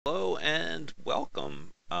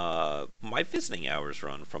visiting hours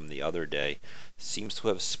run from the other day seems to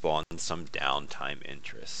have spawned some downtime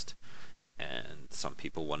interest. And some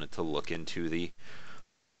people wanted to look into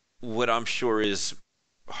what I'm sure is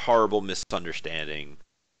horrible misunderstanding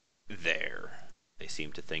there. They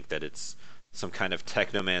seem to think that it's some kind of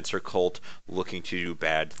technomancer cult looking to do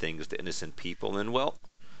bad things to innocent people, and well,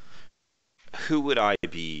 who would I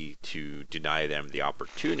be to deny them the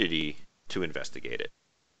opportunity to investigate it?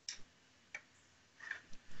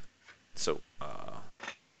 So,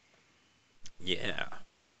 yeah.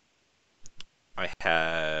 I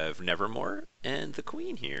have Nevermore and the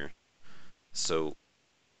Queen here. So,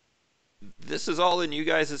 this is all in you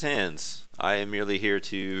guys' hands. I am merely here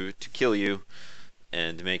to kill you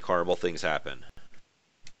and make horrible things happen.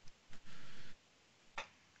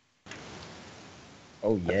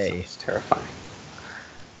 Oh, yay. It's terrifying.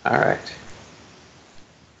 Alright.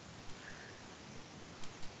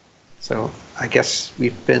 So, I guess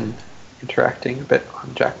we've been interacting a bit on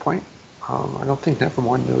Jackpoint. I don't think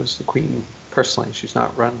Nevermore knows the Queen personally. She's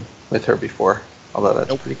not run with her before, although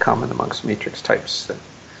that's pretty common amongst Matrix types that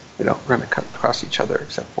they don't run across each other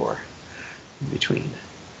except for in between.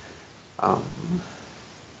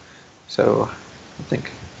 So I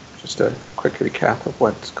think just a quick recap of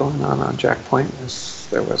what's going on Jackpoint is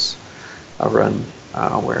there was a run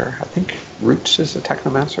where I think Roots is a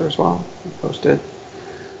technomancer as well, posted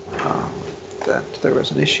that there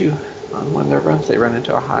was an issue on one of their runs. They run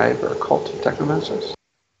into a hive or a cult of technomancers.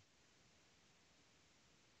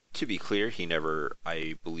 To be clear, he never,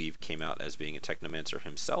 I believe, came out as being a technomancer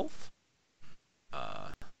himself.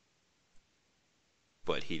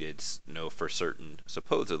 But he did know for certain,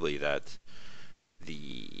 supposedly, that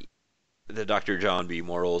the Dr. John B.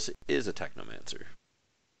 Morals is a technomancer.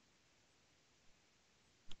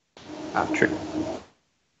 True.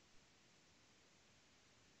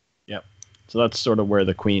 Yep. So that's sort of where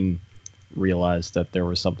the Queen realized that there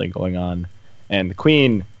was something going on. And the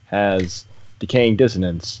Queen has decaying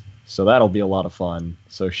dissonance, so that'll be a lot of fun.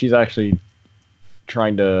 So she's actually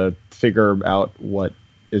trying to figure out what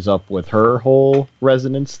is up with her whole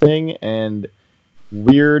resonance thing, and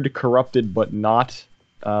weird, corrupted but not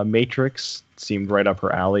Matrix seemed right up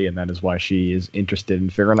her alley, and that is why she is interested in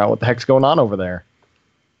figuring out what the heck's going on over there.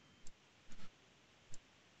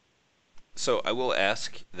 So I will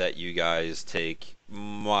ask that you guys take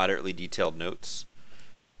moderately detailed notes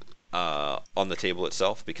on the table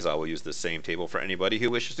itself, because I will use the same table for anybody who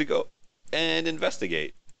wishes to go and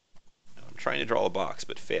investigate. I'm trying to draw a box,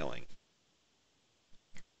 but failing.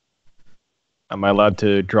 Am I allowed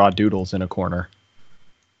to draw doodles in a corner?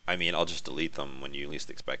 I mean, I'll just delete them when you least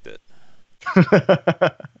expect it.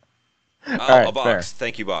 Right, a box. fair.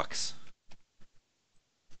 Thank you, box.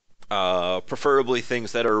 Preferably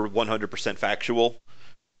things that are 100% factual.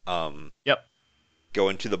 Yep. Go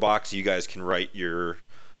into the box. You guys can write your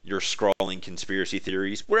scrawling conspiracy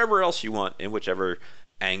theories wherever else you want, in whichever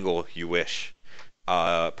angle you wish.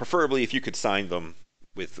 Preferably if you could sign them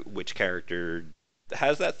with which character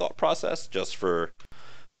has that thought process, just for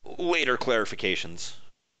later clarifications.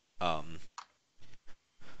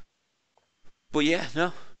 But yeah,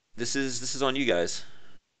 no, this is on you guys.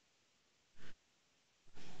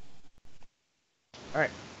 All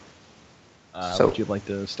right. So, would you like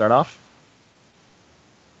to start off?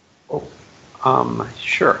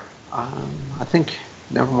 Sure. I think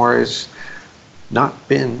Nevermore has not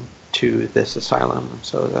been to this asylum,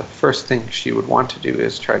 so the first thing she would want to do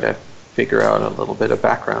is try to figure out a little bit of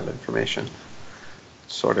background information,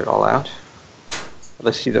 sort it all out. At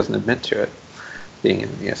least she doesn't admit to it, being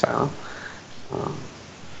in the asylum.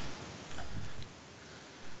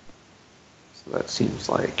 So that seems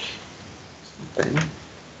like something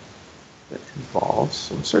that involves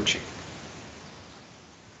some searching.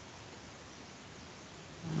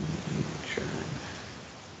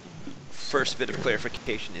 First bit of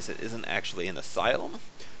clarification is it isn't actually an asylum.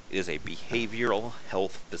 It is a behavioral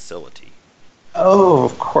health facility. Oh,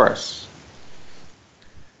 of course.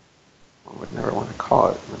 One would never want to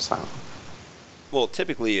call it an asylum. Well,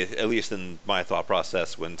 typically, at least in my thought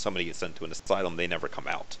process, when somebody gets sent to an asylum, they never come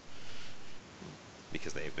out,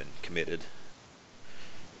 because they've been committed.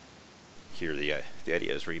 Here, the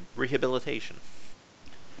idea is rehabilitation.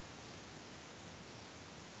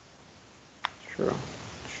 True.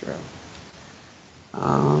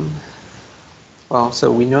 Well,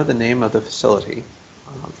 so we know the name of the facility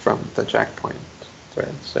from the Jackpoint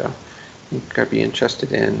thread, so I think I'd be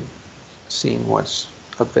interested in seeing what's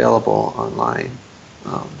available online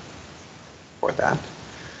for that.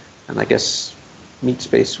 And I guess Meet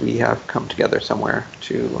Space, we have come together somewhere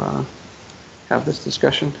to have this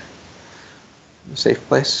discussion in a safe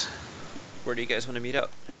place. Where do you guys want to meet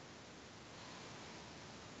up?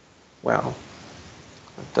 well,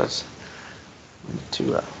 it does lead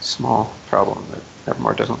to a small problem that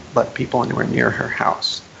Nevermore doesn't let people anywhere near her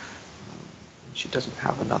house. She doesn't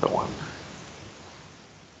have another one.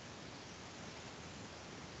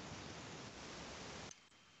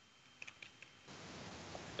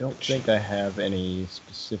 I don't think I have any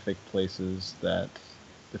specific places that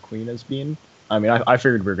the Queen has been. I mean, I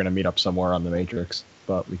figured we were going to meet up somewhere on the Matrix,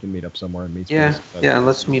 but we can meet up somewhere in Meatspace. Yeah,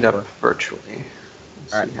 let's meet up virtually and All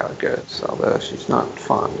see right. how it goes. Although she's not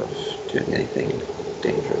fond of doing anything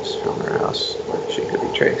dangerous from her house where she could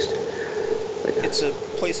be traced. But yeah. It's a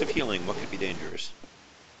place of healing. What could be dangerous?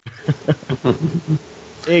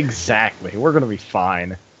 Exactly. We're going to be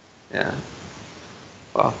fine. Yeah.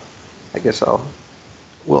 Well, I guess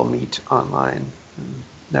we'll meet online. And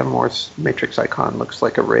Nevermore's Matrix icon looks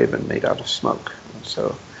like a raven made out of smoke. And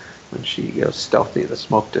so when she goes stealthy, the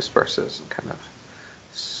smoke disperses and kind of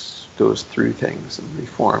goes through things and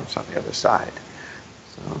reforms on the other side.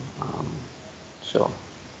 So she'll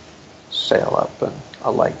sail up and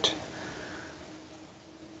alight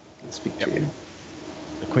and speak to you.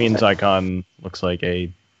 The Queen's icon looks like a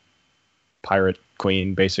pirate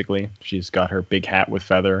queen, basically. She's got her big hat with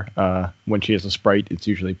feather. When she has a sprite, it's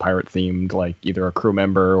usually pirate themed, like either a crew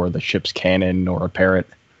member or the ship's cannon or a parrot.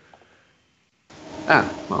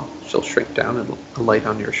 Ah, well, she'll shrink down and alight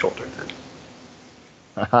on your shoulder then.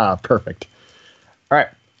 Haha, perfect. All right.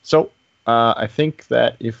 So I think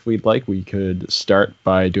that if we'd like, we could start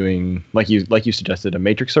by doing, like you suggested, a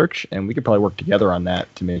matrix search, and we could probably work together on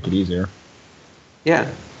that to make it easier.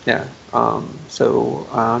 Yeah. So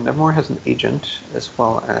Nevermore has an agent as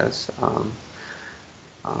well as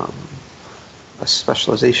a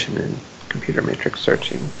specialization in computer matrix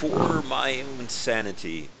searching. For my own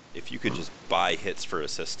sanity, if you could just buy hits for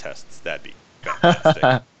assist tests, that'd be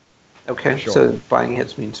fantastic. Okay, Sure. So buying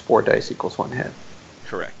hits means 4 dice equals 1 hit.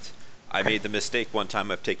 Correct. I made the mistake one time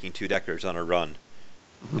of taking 2 deckers on a run,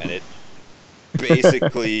 and it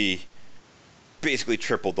basically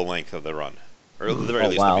tripled the length of the run, or at the very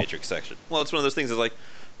least wow. the matrix section. Well, it's one of those things that's like,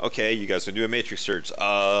 okay, you guys can do a matrix search.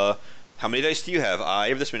 How many dice do you have? I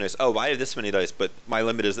have this many dice. Oh, I have this many dice, but my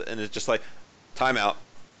limit is, and it's just like, timeout.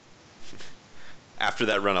 After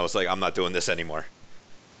that run, I was like, I'm not doing this anymore.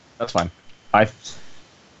 That's fine.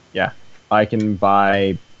 I can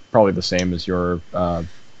buy probably the same as your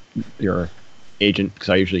agent, because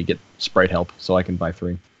I usually get sprite help, so I can buy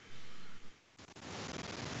 3.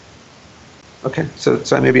 Okay, so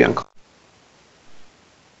I may be unclear.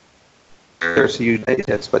 So you dice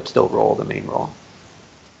hits, but still roll the main roll.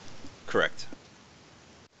 Correct.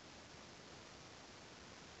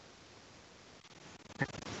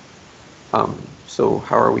 So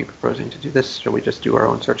how are we proposing to do this? Shall we just do our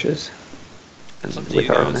own searches and Some with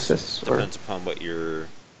our own assists? Or? Depends upon what you're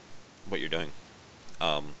doing.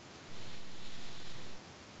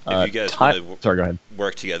 If you guys want Sorry, go ahead. to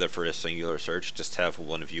work together for a singular search, just have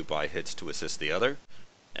one of you buy hits to assist the other,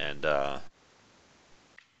 and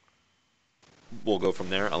we'll go from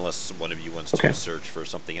there. Unless one of you wants to search for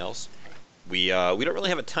something else. We don't really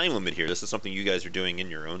have a time limit here. This is something you guys are doing in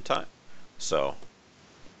your own time. So.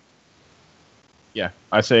 Yeah,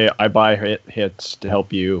 I say I buy hits to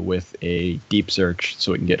help you with a deep search,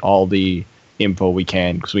 so we can get all the info we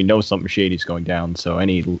can, because we know something shady's going down. So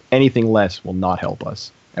anything less will not help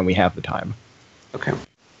us, and we have the time. Okay.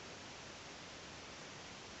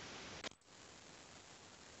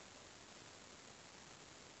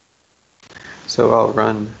 So I'll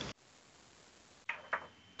run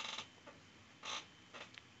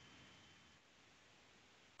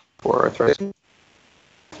for arthritis.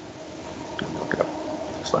 Look it up.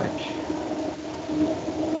 Looks like.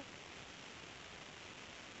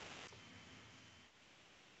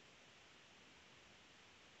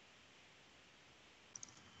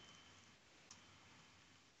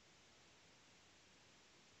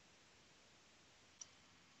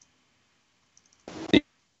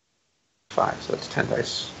 Five, so that's 10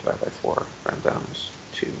 dice divided by 4. Round down is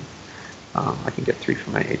 2. I can get 3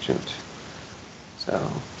 from my agent. So,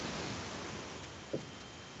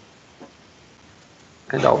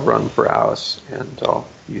 and I'll run browse, and I'll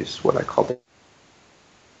use what I call the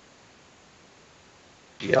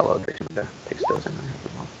yellow to paste those in. I have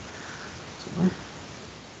them all somewhere.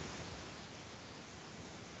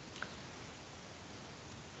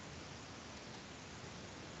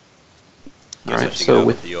 You guys have to go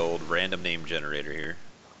with the old random name generator here.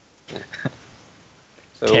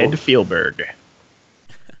 Ted Feelberg.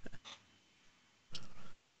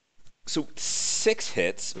 So 6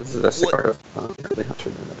 hits. This is a sort of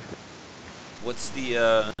What's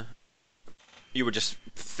the you were just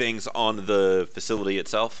things on the facility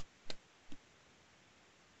itself?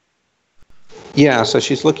 Yeah, so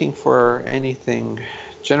she's looking for anything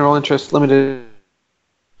general interest, limited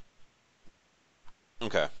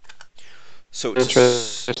Okay. So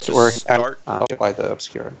interest, to or start by the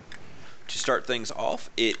obscure. to start things off,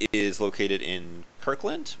 it is located in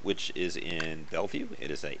Kirkland, which is in Bellevue.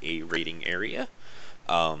 It is a A rating area.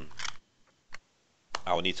 Um,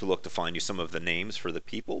 I will need to look to find you some of the names for the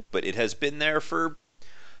people, but it has been there for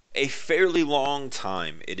a fairly long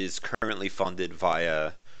time. It is currently funded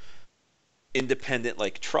via independent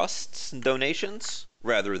like trusts and donations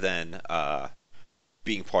rather than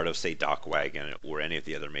being part of, say, DocWagon or any of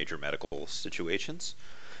the other major medical situations.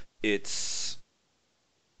 It's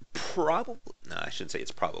probably, no, I shouldn't say it's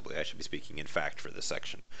probably. I should be speaking in fact for this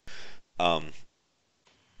section. Um,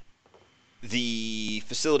 the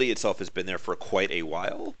facility itself has been there for quite a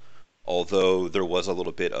while, although there was a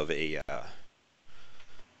little bit of a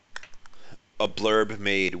blurb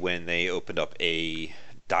made when they opened up a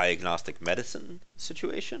diagnostic medicine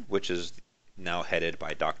situation, which is now headed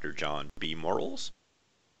by Dr. John B. Morales,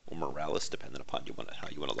 or Morales, depending upon how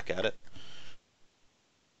you want to look at it.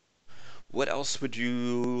 What else would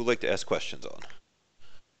you like to ask questions on?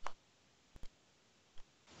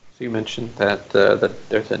 So you mentioned that that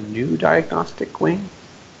there's a new diagnostic wing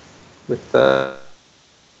with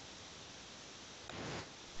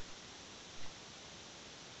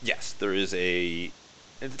Yes, there is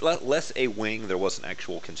less a wing. There was an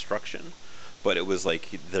actual construction, but it was like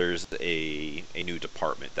there's a new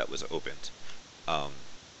department that was opened, um,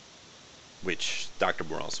 which Dr.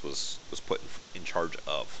 Morales was put in charge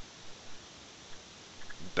of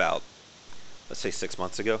about, let's say, 6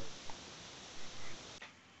 months ago.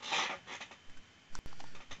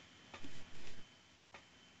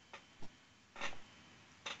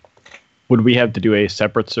 Would we have to do a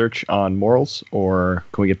separate search on morals, or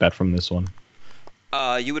can we get that from this one?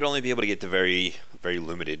 You would only be able to get the very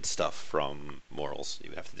limited stuff from Morals. You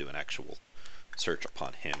would have to do an actual search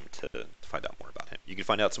upon him to find out more about him. You can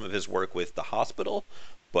find out some of his work with the hospital,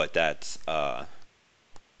 but that's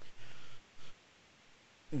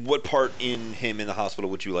what part in him in the hospital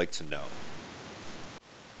would you like to know?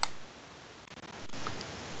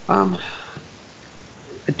 um.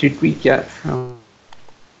 Did we get from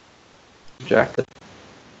Jack the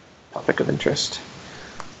topic of interest?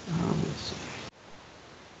 Let's see.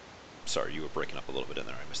 Sorry, you were breaking up a little bit in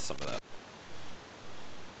there. I missed some of that.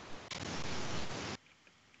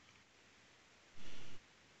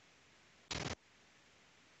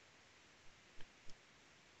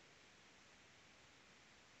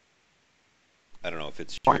 I don't know if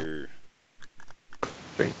it's your...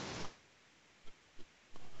 Three.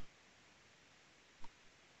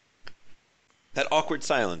 That awkward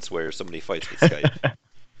silence where somebody fights with Skype.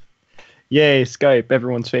 Yay, Skype,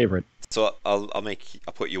 everyone's favorite. So I'll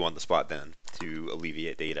put you on the spot then to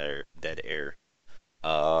alleviate dead air.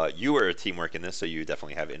 You were teamwork in this, so you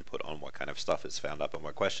definitely have input on what kind of stuff is found up and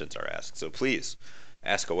what questions are asked. So please,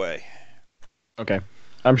 ask away. Okay.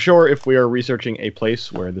 I'm sure if we are researching a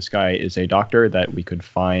place where this guy is a doctor, that we could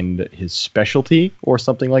find his specialty or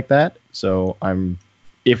something like that. So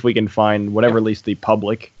if we can find whatever at least the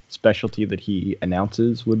public specialty that he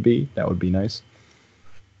announces would be, that would be nice.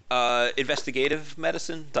 Investigative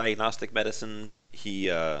medicine, diagnostic medicine.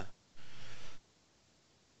 Have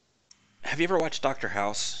you ever watched Doctor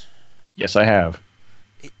House? Yes, I have.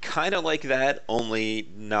 Kind of like that, only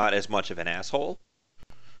not as much of an asshole.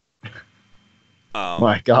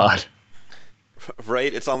 My God.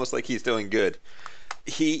 Right? It's almost like he's doing good.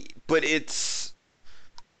 But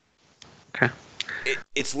Okay.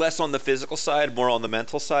 it's less on the physical side, more on the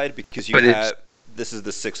mental side, because this is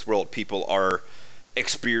the sixth world. People are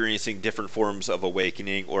experiencing different forms of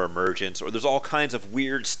awakening or emergence, or there's all kinds of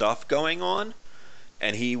weird stuff going on,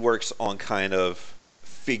 and he works on kind of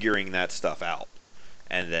figuring that stuff out,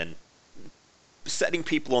 and then setting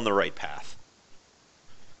people on the right path.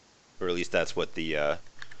 Or at least that's what the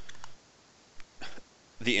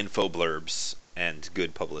info blurbs and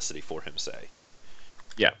good publicity for him say.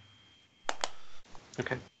 Yeah.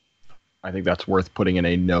 Okay. I think that's worth putting in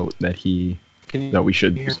a note that that we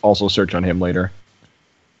should hear? also search on him later.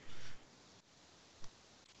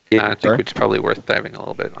 Yeah, I think Sorry? it's probably worth diving a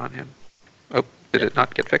little bit on him. Oh, did it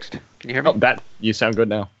not get fixed? Can you hear me? Oh, you sound good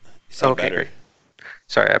now. You sound Okay, better. great.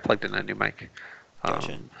 Sorry, I plugged in a new mic.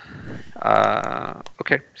 Gotcha.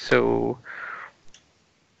 Okay, so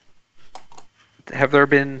have there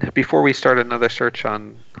been, before we start another search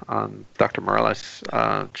on Dr. Morales,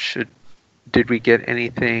 did we get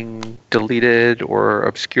anything deleted or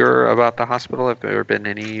obscure about the hospital? Have there been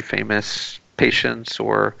any famous patients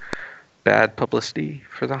or bad publicity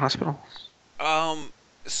for the hospital?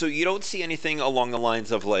 So you don't see anything along the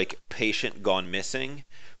lines of like patient gone missing.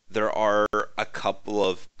 There are a couple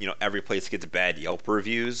of, every place gets bad Yelp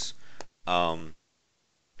reviews. Um,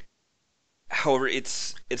 However,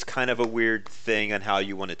 it's kind of a weird thing on how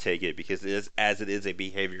you want to take it because it is a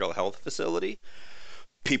behavioral health facility.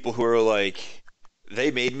 People who are like,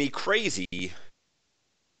 they made me crazy,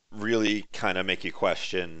 really kind of make you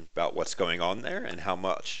question about what's going on there and how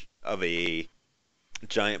much of a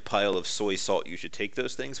giant pile of soy salt you should take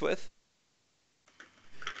those things with.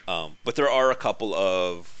 But there are a couple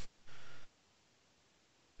of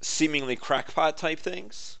seemingly crackpot type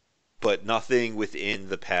things, but nothing within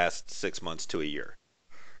the past 6 months to a year.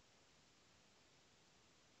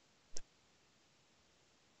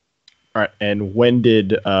 All right. And when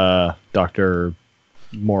did Dr.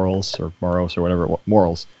 Morals or Moros or whatever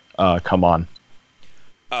Morals come on?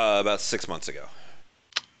 About 6 months ago.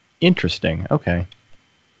 Interesting. Okay.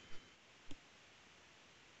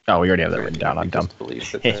 Oh, we already have Is that there written anything down. I'm dumb. just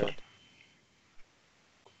believe that the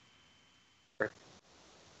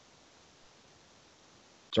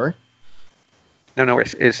Sorry? no,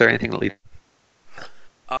 is there anything that leads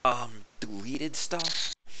Deleted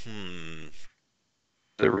stuff? to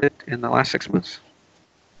the writ in the last 6 months?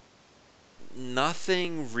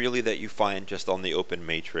 Nothing really that you find just on the open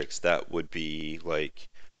matrix that would be like,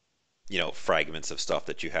 fragments of stuff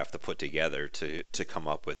that you have to put together to come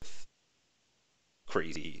up with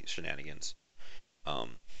crazy shenanigans.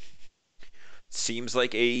 Um, Seems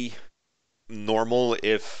like a normal,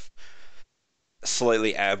 if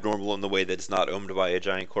slightly abnormal in the way that it's not owned by a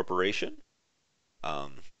giant corporation,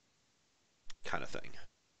 um, kind of thing.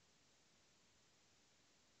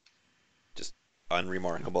 Just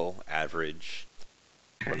unremarkable, average,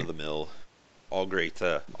 run of the mill, all great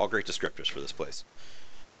descriptors for this place.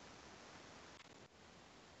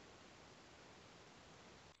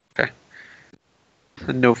 Okay.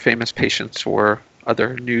 No famous patients or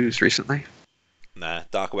other news recently. Nah,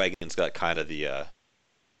 Doc Wagon's got kind of the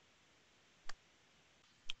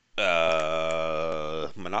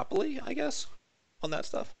monopoly, I guess, on that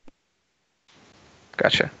stuff.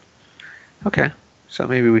 Gotcha. Okay. So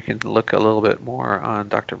maybe we can look a little bit more on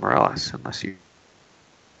Dr. Morales, unless you.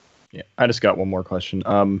 Yeah. I just got one more question.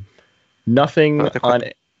 Nothing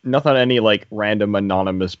on any like random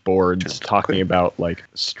anonymous boards talking about like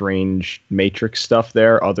strange Matrix stuff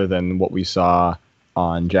there, other than what we saw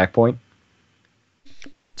on Jackpoint.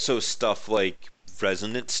 So stuff like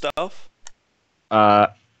resonant stuff.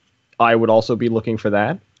 I would also be looking for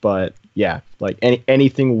that, but yeah, like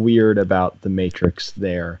anything weird about the Matrix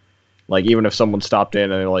there. Like even if someone stopped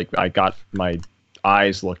in and they're like, I got my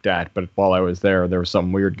eyes looked at, but while I was there was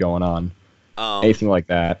something weird going on. Anything like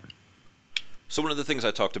that. So one of the things I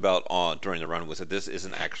talked about during the run was that this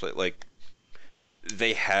isn't actually like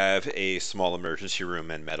they have a small emergency room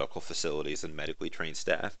and medical facilities and medically trained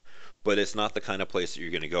staff, but it's not the kind of place that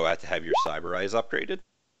you're going to go at to have your cyber eyes upgraded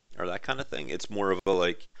or that kind of thing. It's more of a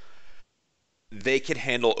like they can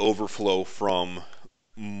handle overflow from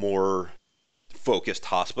more focused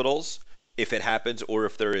hospitals if it happens, or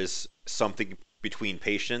if there is something between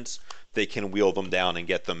patients, they can wheel them down and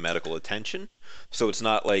get them medical attention. So it's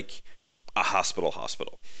not like a hospital.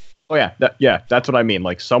 Oh yeah, that's what I mean.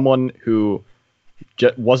 Like someone who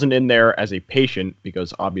wasn't in there as a patient,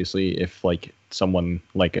 because obviously, if like someone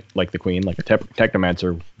like the Queen, like a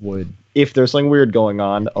technomancer would, if there's something weird going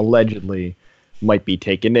on, allegedly might be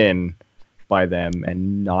taken in by them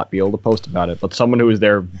and not be able to post about it. But someone who was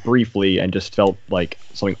there briefly and just felt like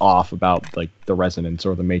something off about like the resonance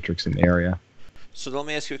or the Matrix in the area. So let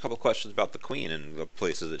me ask you a couple questions about the Queen and the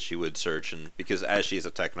places that she would search, and because as she's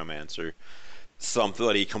a technomancer,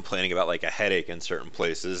 somebody complaining about like a headache in certain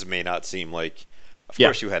places may not seem like, of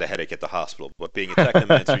course you had a headache at the hospital, but being a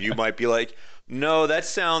technomancer, you might be like, no, that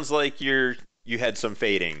sounds like you had some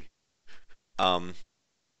fading.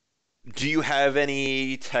 Do you have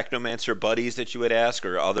any technomancer buddies that you would ask,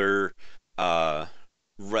 or other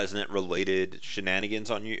resonant related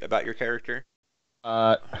shenanigans on you about your character?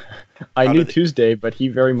 I How knew did Tuesday, but he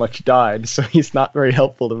very much died, so he's not very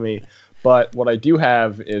helpful to me. But what I do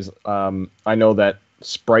have is I know that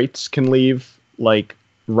sprites can leave like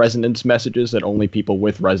resonance messages that only people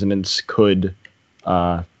with resonance could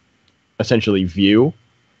essentially view.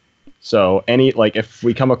 So if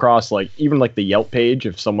we come across like even like the Yelp page,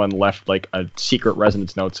 if someone left like a secret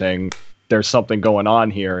resonance note saying there's something going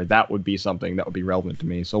on here, that would be something that would be relevant to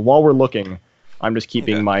me. So while we're looking, I'm just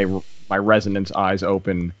keeping my resonance eyes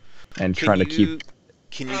open and trying to keep.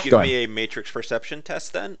 Can you give me a matrix perception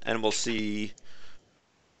test then, and we'll see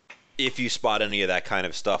if you spot any of that kind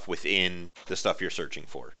of stuff within the stuff you're searching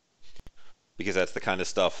for. because that's the kind of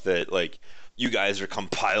stuff that like you guys are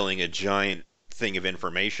compiling a giant thing of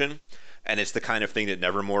information, and it's the kind of thing that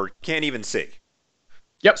Nevermore can't even see.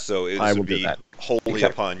 Yep, So I this will would do be that. wholly Exactly.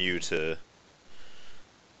 upon you to.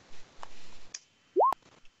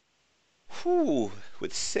 Whew,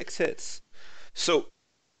 with 6 hits. So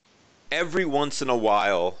every once in a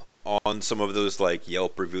while, on some of those like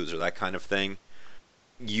Yelp reviews or that kind of thing,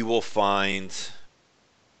 you will find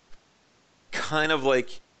kind of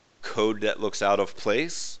like code that looks out of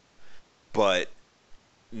place, but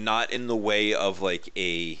not in the way of like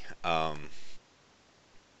a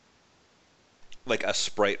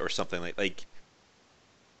sprite or something like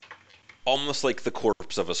almost like the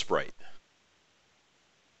corpse of a sprite.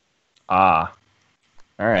 Ah,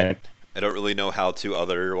 all I right. I don't really know how to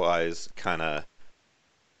otherwise kind of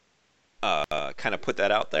put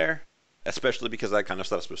that out there, especially because that kind of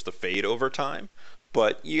stuff's supposed to fade over time.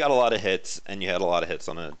 But you got a lot of hits, and you had a lot of hits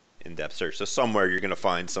on a in-depth search. So somewhere you're gonna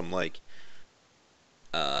find some like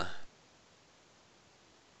uh,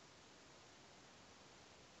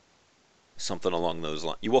 something along those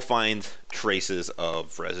lines. You will find traces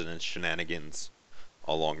of Residence shenanigans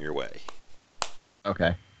along your way.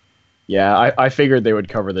 Okay. Yeah, I figured they would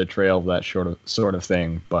cover the trail of that sort of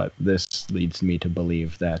thing, but this leads me to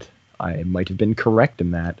believe that I might have been correct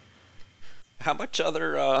in that. How much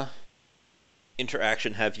other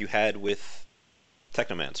interaction have you had with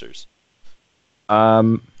technomancers?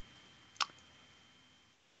 Um,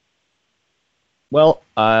 well,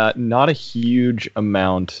 not a huge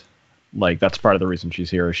amount. Like that's part of the reason she's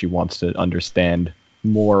here. She wants to understand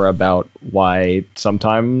more about why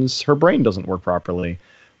sometimes her brain doesn't work properly. Yeah,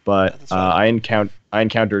 But that's valid. I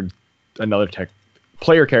encountered another tech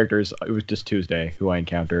player characters. It was just Tuesday who I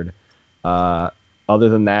encountered. Uh, Other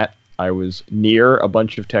than that, I was near a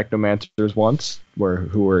bunch of technomancers once,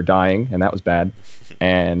 who were dying, and that was bad.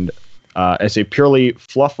 And as a purely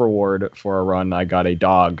fluff reward for a run, I got a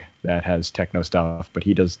dog that has techno stuff, but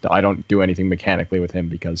he does. I don't do anything mechanically with him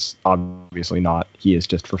because obviously not. He is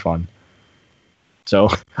just for fun. So,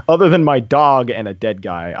 other than my dog and a dead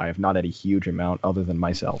guy, I have not had a huge amount other than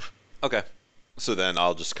myself. Okay, so then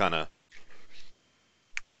I'll just kind of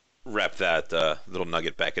wrap that little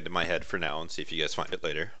nugget back into my head for now and see if you guys find it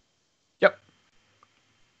later. Yep.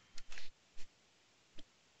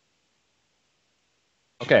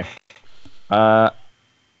 Okay. Uh,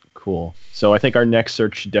 cool. So I think our next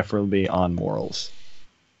search should definitely be on morals.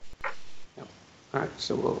 Yep. All right,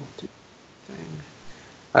 so we'll do the thing.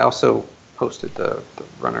 I also posted the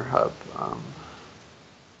Runner Hub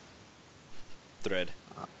Thread.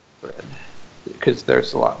 thread because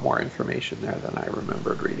there's a lot more information there than I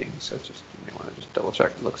remembered reading. So just you may want to just double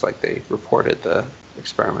check. It looks like they reported the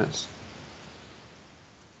experiments.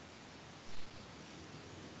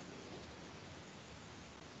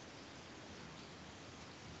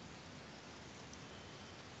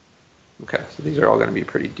 Okay, so these are all going to be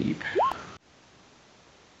pretty deep.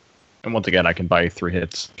 And once again, I can buy 3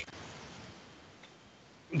 hits.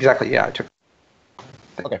 Exactly. Yeah, I took.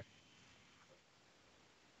 Okay.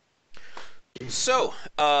 So,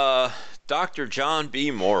 Dr. John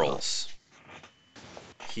B. Morals.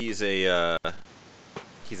 He's a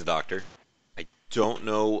doctor. I don't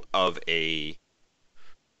know of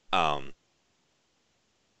um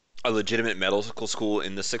a legitimate medical school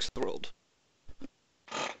in the sixth world.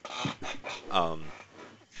 Um,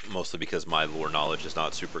 Mostly because my lore knowledge is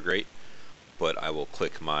not super great. But I will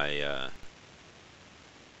click my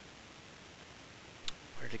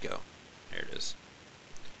where'd it go? There it is.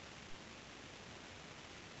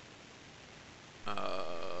 Uh,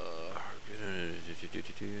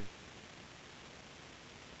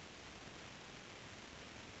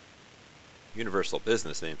 Universal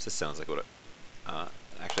business names. This sounds like what.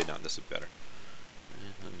 Actually, no. This is better.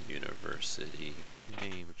 Random University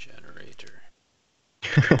name generator.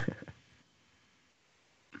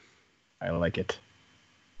 I like it.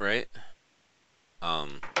 Right.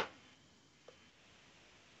 Um.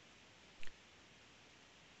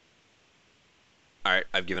 All right.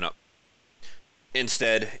 I've given up.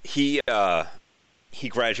 Instead, he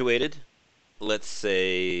graduated. Let's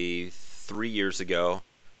say 3 years ago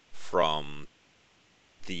from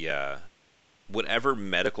the whatever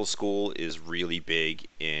medical school is really big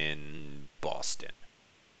in Boston.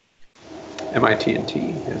 MIT&T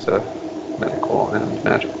is a medical and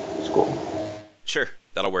magic school. Sure,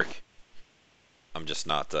 that'll work. I'm just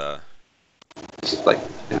not. It's like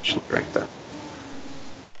nationally ranked there.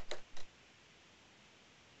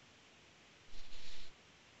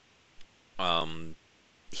 Um,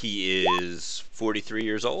 he is 43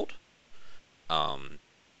 years old. Um,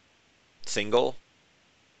 Single.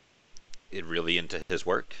 Really into his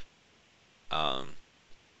work. Um,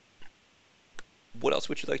 what else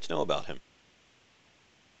would you like to know about him?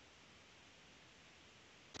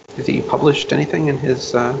 Has he published anything in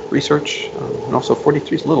his research? And also,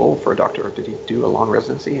 43 is a little old for a doctor. Did he do a long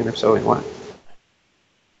residency, and if so, in what?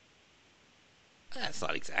 That's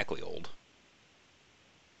not exactly old.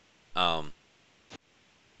 Um,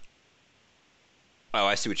 oh,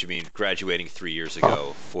 I see what you mean. Graduating 3 years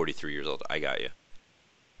ago, 43 years old. I got you.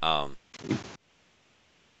 Um,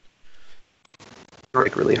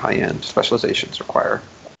 Like really high-end specializations require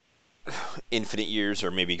infinite years,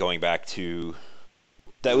 or maybe going back to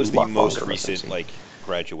that was a the lot most longer recent residency.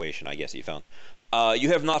 graduation, I guess you found. You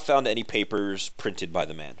have not found any papers printed by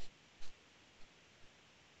the man.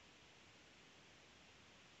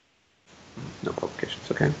 No publications,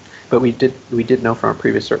 okay. But we did know from our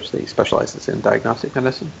previous search that he specializes in diagnostic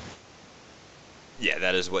medicine. Yeah,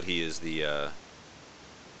 that is what he is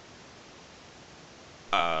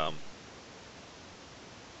um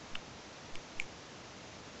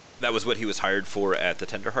that was what he was hired for at the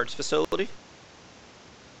Tender Hearts facility.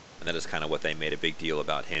 And that is kind of what they made a big deal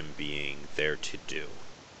about him being there to do.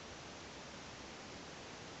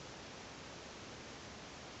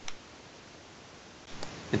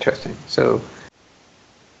 Interesting. So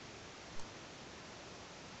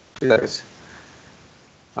that is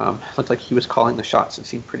looked like he was calling the shots. It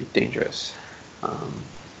seemed pretty dangerous. Um,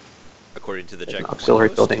 According to the there's an Jack auxiliary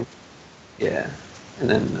Post. building. Yeah, and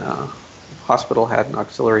then hospital had an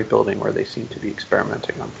auxiliary building where they seemed to be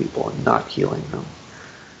experimenting on people and not healing them.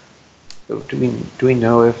 So do we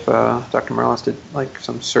know if Dr. Morales did like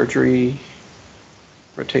some surgery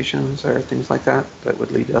rotations or things like that that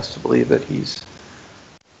would lead us to believe that he's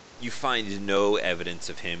You find no evidence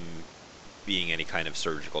of him being any kind of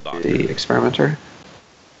surgical doctor. the experimenter?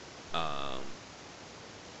 Um,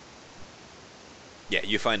 yeah,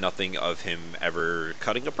 you find nothing of him ever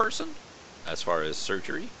cutting a person as far as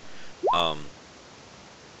surgery. Um,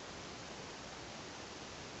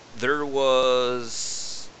 there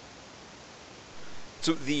was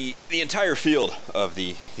so the entire field of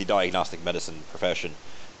the diagnostic medicine profession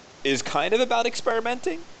is kind of about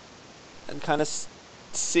experimenting and kind of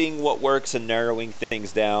seeing what works and narrowing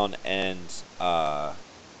things down and that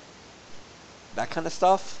kind of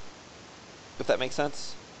stuff, if that makes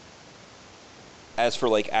sense. As for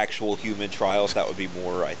like actual human trials, that would be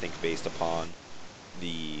more, I think, based upon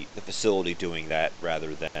the facility doing that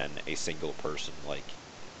rather than a single person like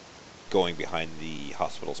going behind the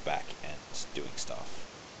hospital's back and doing stuff.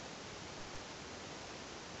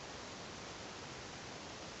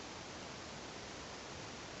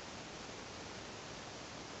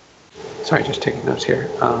 Sorry, just taking notes here.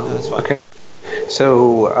 No, that's fine. Okay.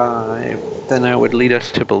 So then I would lead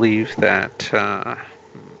us to believe that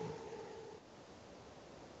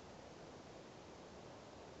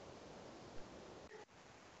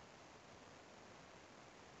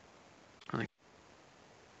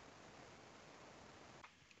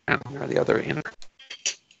or the other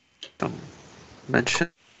mention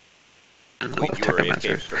Queen, of you were AFK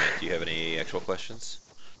technomancers. for a minute. Do you have any actual questions?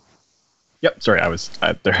 Yep, sorry,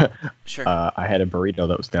 there. Sure. I had a burrito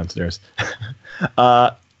that was downstairs.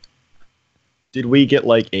 uh, did we get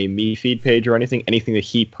like a me feed page or anything? Anything that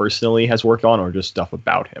he personally has worked on, or just stuff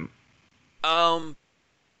about him? Um,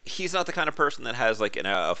 he's not the kind of person that has like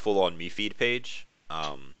a full-on me feed page.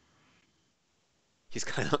 He's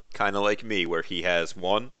kind of like me, where he has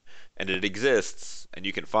one, and it exists, and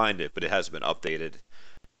you can find it, but it hasn't been updated.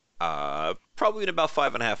 Probably in about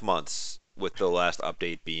 5.5 months, with the last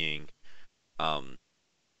update being um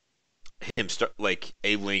him start like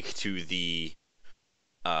a link to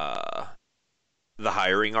uh the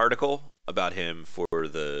hiring article about him for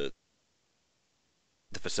the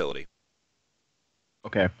facility.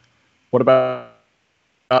 Okay. What about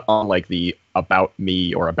on like the about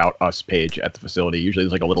me or about us page at the facility? Usually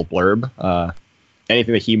there's like a little blurb.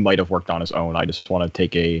 Anything that he might have worked on his own, I just want to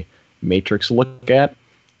take a matrix look at.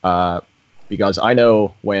 Uh, because I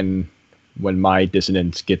know when my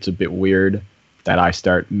dissonance gets a bit weird, that I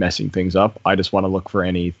start messing things up. I just want to look for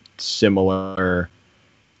any similar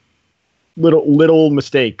little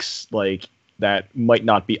mistakes like that might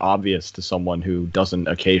not be obvious to someone who doesn't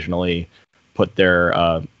occasionally put their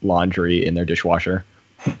laundry in their dishwasher.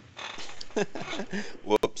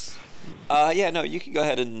 Whoops. Yeah, no, you can go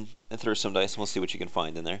ahead and throw some dice, and we'll see what you can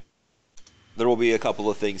find in there. There will be a couple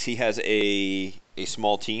of things. He has a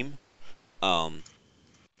small team. Um,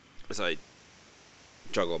 as I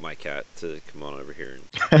juggle my cat to come on over here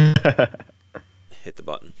and hit the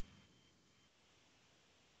button.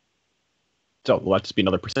 So let's be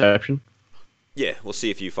another perception. Yeah, we'll see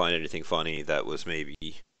if you find anything funny that was maybe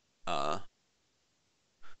uh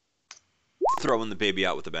Throwing the baby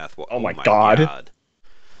out with the bathwater. Oh my God.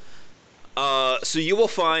 So you will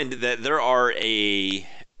find that there are a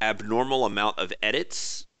abnormal amount of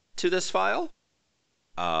edits to this file.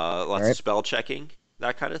 Lots of spell checking,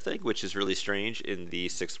 that kind of thing, which is really strange in the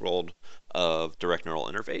sixth world of direct neural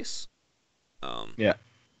interface. Yeah.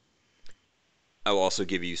 I will also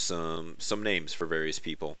give you some names for various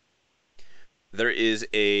people. There is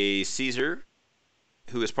a Caesar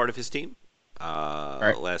who is part of his team.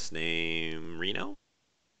 Right. Last name Reno.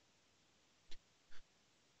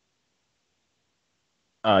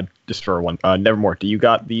 Just for one. Nevermore. Do you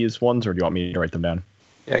got these ones, or do you want me to write them down?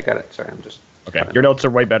 Yeah, I got it. Sorry, I'm just... Okay. Your notes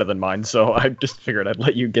are way better than mine, so I just figured I'd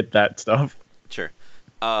let you get that stuff. Sure.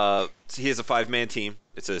 So he has a 5-man team.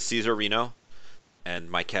 It's a Caesar Reno,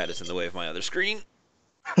 and my cat is in the way of my other screen.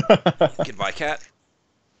 Goodbye, cat.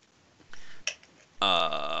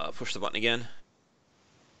 Push the button again.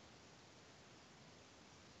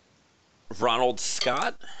 Ronald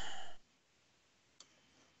Scott.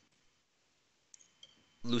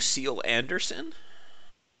 Lucille Anderson.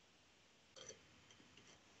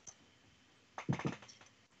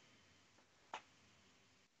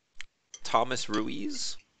 Thomas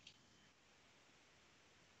Ruiz.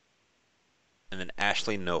 And then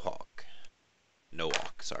Ashley Nohawk.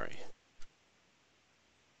 Sorry.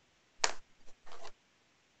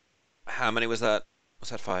 How many was that?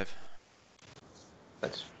 Was that 5?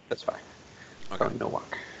 That's 5. Okay. Oh,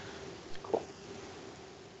 Nowak. Cool.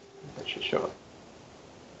 That should show up.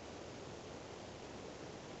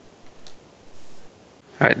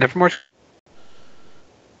 All right, Nevermore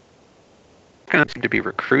going to seem to be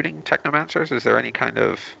recruiting technomancers. Is there any kind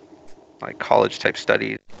of like college type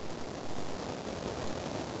study?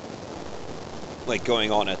 Like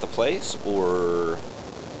going on at the place, or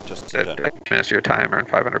just in general? Minutes of your time, earn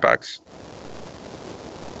 $500.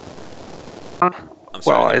 I'm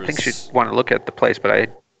sorry, Well, I think she'd want to look at the place, but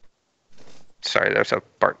sorry, there's a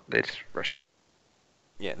Bart. They just rushed.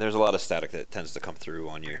 Yeah, there's a lot of static that tends to come through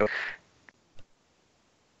on you.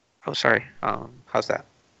 Oh, sorry. How's that?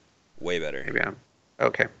 Way better. Maybe I'm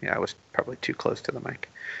okay. Yeah, I was probably too close to the mic.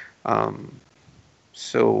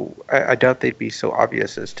 So I doubt they'd be so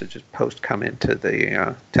obvious as to just come into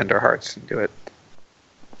the Tender Hearts and do it.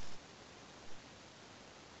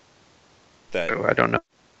 So I don't know.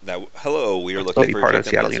 Hello, we are looking for part of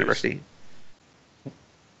Seattle University.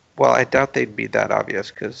 Well, I doubt they'd be that obvious,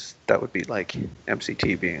 because that would be like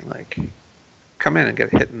MCT being like, come in and get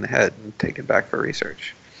hit in the head and take it back for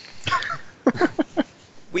research.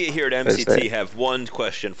 We here at MCT have one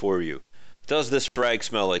question for you. Does this frag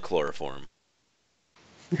smell like chloroform?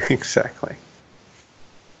 Exactly.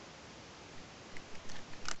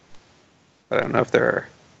 I don't know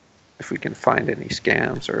if we can find any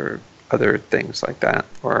scams or other things like that,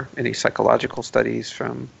 or any psychological studies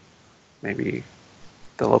from maybe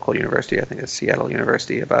the local university. I think it's Seattle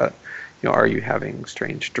University, about, are you having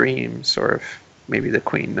strange dreams, or if maybe the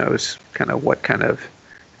Queen knows if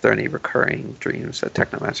there are any recurring dreams that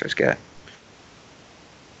technomancers get.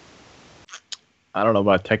 I don't know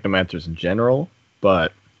about technomancers in general,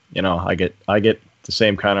 but I get the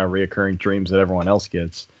same kind of reoccurring dreams that everyone else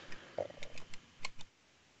gets.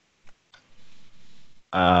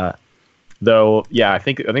 Though, yeah, I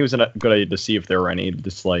think it was a good idea to see if there were any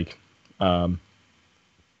just like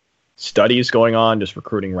studies going on, just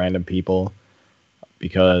recruiting random people,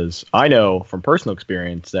 because I know from personal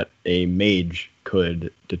experience that a mage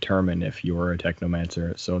could determine if you were a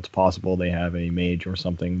technomancer. So it's possible they have a mage or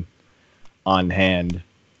something on hand,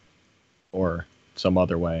 or some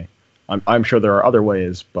other way. I'm sure there are other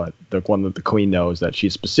ways, but the one that the Queen knows, that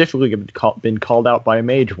she's specifically been called out by a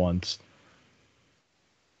mage once.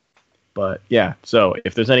 But yeah, so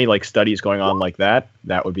if there's any like studies going on like that,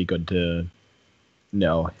 that would be good to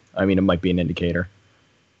know. I mean, it might be an indicator.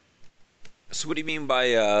 So what do you mean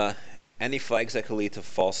by any flags that could lead to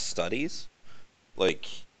false studies? Like,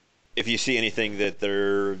 if you see anything that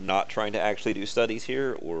they're not trying to actually do studies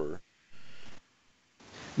here, or?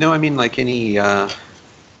 No, I mean like any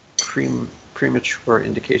premature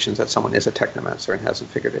indications that someone is a technomancer and hasn't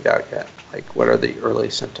figured it out yet. Like, what are the early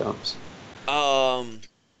symptoms?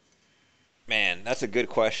 Man, that's a good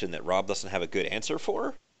question that Rob doesn't have a good answer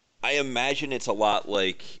for. I imagine it's a lot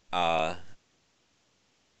like, kind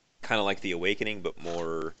of like The Awakening, but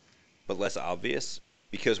less obvious,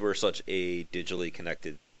 because we're such a digitally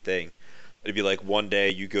connected thing. It'd be like one day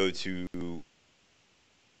you go to,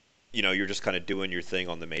 you're just kind of doing your thing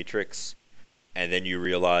on the Matrix, and then you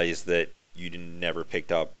realize that you never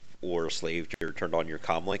picked up or slaved or turned on your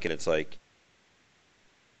comlink, and it's like,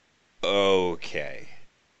 okay.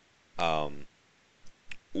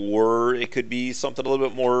 Or it could be something a little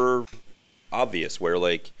bit more obvious, where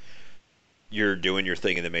like you're doing your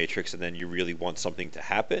thing in the Matrix and then you really want something to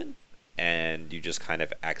happen and you just kind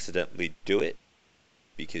of accidentally do it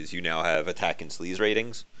because you now have attack and sleaze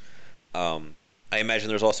ratings. Um, I imagine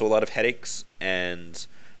there's also a lot of headaches and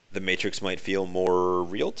the Matrix might feel more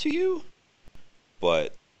real to you,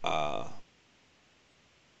 but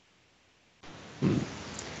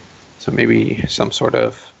So maybe some sort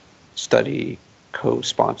of study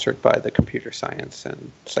co-sponsored by the computer science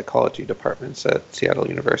and psychology departments at Seattle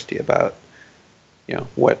University about,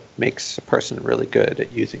 what makes a person really good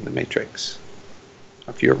at using the matrix.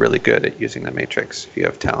 If you're really good at using the matrix, if you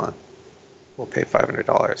have talent, we'll pay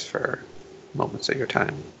 $500 for moments of your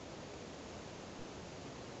time.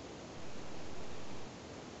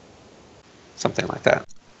 Something like that.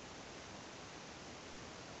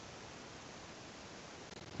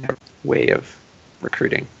 Way of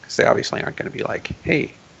recruiting, because they obviously aren't going to be like,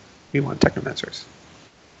 hey, we want technomancers.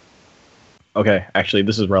 Okay, actually,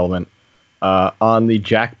 this is relevant. On the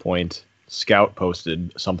Jack Point, Scout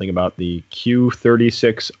posted something about the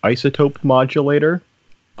Q36 isotope modulator.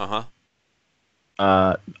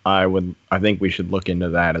 uh-huh. I think we should look into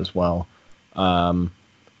that as well.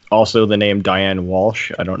 Also, the name Diane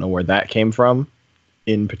Walsh, I don't know where that came from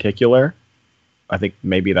in particular. I think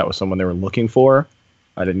maybe that was someone they were looking for.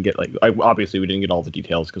 I didn't get obviously we didn't get all the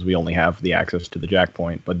details because we only have the access to the Jack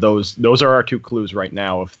Point. But those are our two clues right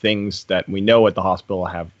now of things that we know at the hospital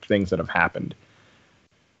have things that have happened.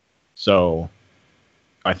 So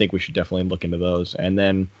I think we should definitely look into those. And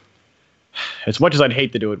then, as much as I'd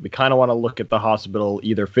hate to do it, we kind of want to look at the hospital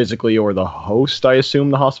either physically or the host. I assume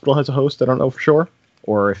the hospital has a host. I don't know for sure.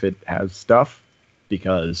 Or if it has stuff.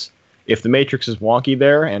 Because if the Matrix is wonky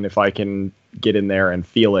there, and if I can get in there and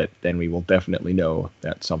feel it, then we will definitely know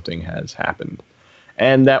that something has happened.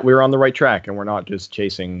 And that we're on the right track, and we're not just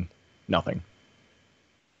chasing nothing.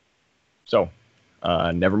 So,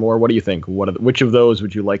 Nevermore, what do you think? Which of those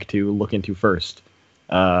would you like to look into first?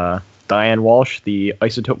 Diane Walsh, the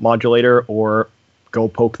isotope modulator, or go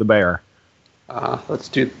poke the bear? Let's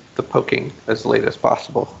do the poking as late as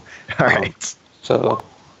possible. All right. So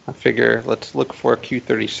I figure let's look for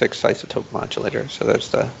Q36 isotope modulator. So there's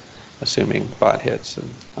the assuming bot hits and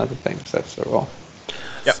other things. That's the roll.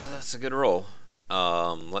 Yep, that's a good roll.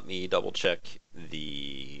 Let me double check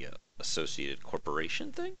the Associated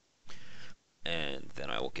Corporation thing, and then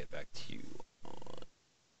I will get back to you on.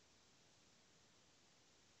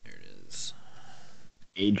 There it is.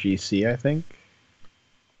 AGC, I think.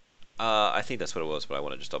 I think that's what it was, but I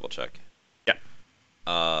want to just double check. Yeah.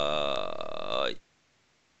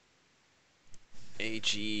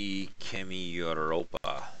 AG Chemi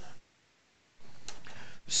Europa.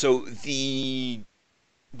 So the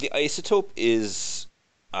isotope is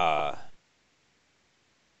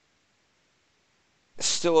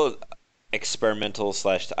still a experimental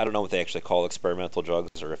slash, I don't know what they actually call experimental drugs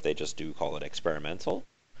or if they just do call it experimental.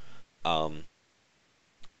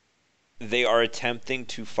 They are attempting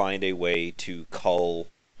to find a way to cull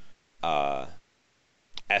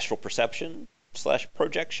astral perception slash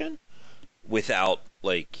projection without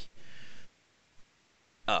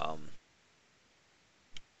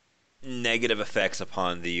negative effects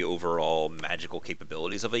upon the overall magical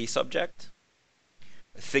capabilities of a subject.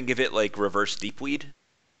 Think of it like reverse deepweed.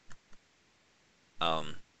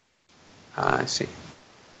 I see.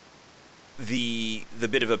 The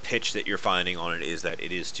bit of a pitch that you're finding on it is that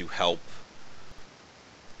it is to help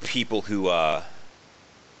people who are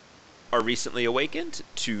recently awakened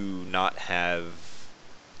to not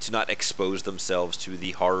expose themselves to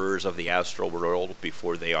the horrors of the astral world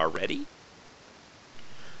before they are ready.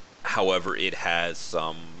 However, it has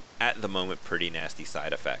some, at the moment, pretty nasty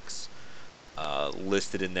side effects.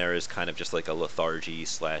 Listed in there is kind of just like a lethargy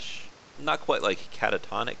slash, not quite like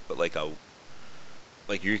catatonic, but like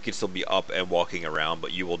you can still be up and walking around,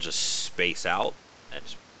 but you will just space out and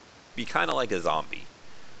just be kind of like a zombie.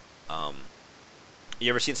 You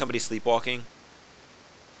ever seen somebody sleepwalking?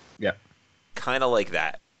 Yeah. Kind of like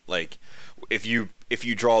that. Like if you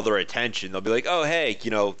draw their attention, they'll be like, "Oh, hey,"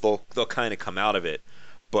 they'll kind of come out of it.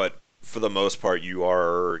 But for the most part, you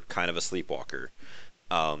are kind of a sleepwalker.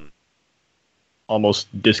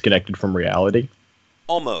 Almost disconnected from reality.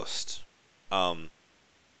 Almost. And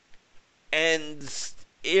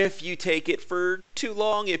if you take it for too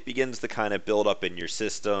long, it begins to kind of build up in your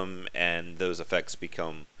system, and those effects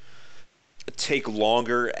take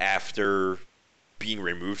longer after being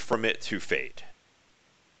removed from it to fade.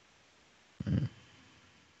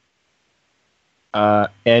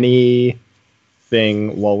 Anything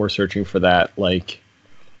while we're searching for that, like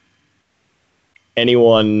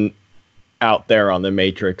anyone out there on the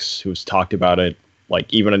Matrix who's talked about it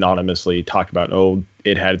like even anonymously talk about, oh,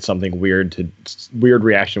 it had something weird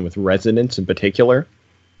reaction with resonance in particular?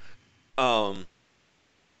 Um,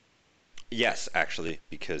 yes, actually,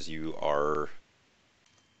 because you are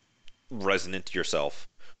resonant yourself,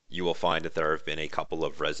 you will find that there have been a couple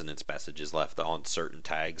of resonance messages left on certain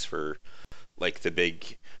tags for like the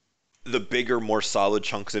bigger, more solid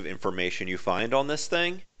chunks of information you find on this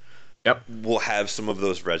thing Yep. will have some of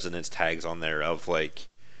those resonance tags on there of like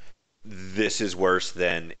this is worse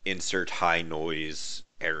than insert high noise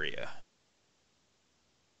area.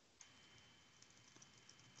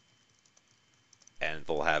 And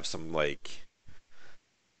they'll have some like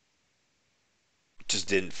just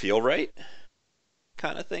didn't feel right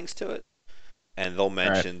kind of things to it. And they'll All right.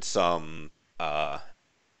 mention some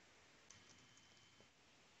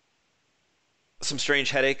strange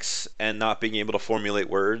headaches and not being able to formulate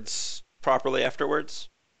words properly afterwards.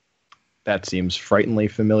 That seems frighteningly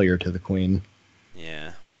familiar to the Queen.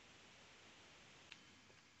 Yeah.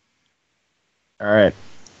 All right.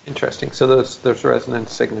 Interesting. So those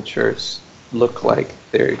resonance signatures look like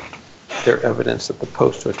they're evidence that the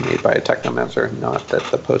post was made by a technomancer, not that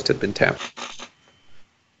the post had been tampered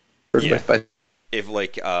Yeah. with by If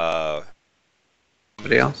like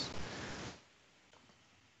somebody else.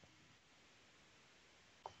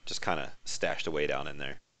 just kind of stashed away down in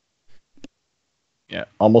there. Yeah,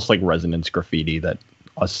 almost like resonance graffiti that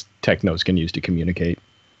us technos can use to communicate.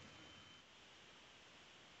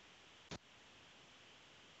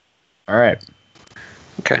 All right.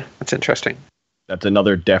 Okay, that's interesting. That's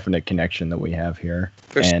another definite connection that we have here.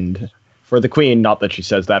 There's And for the Queen, not that she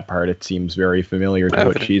says that part, it seems very familiar to what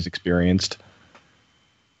evidence. she's experienced.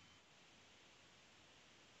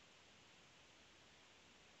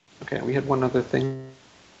 Okay, we had one other thing.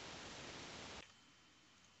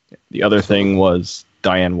 The other thing was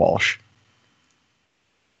Diane Walsh.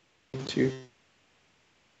 To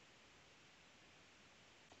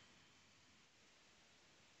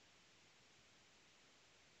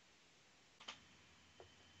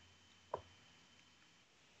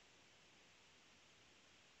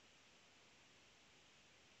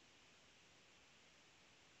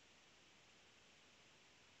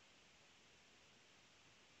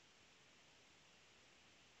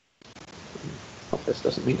hope this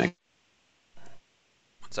doesn't mean I.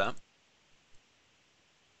 What's that?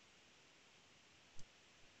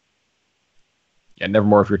 Yeah,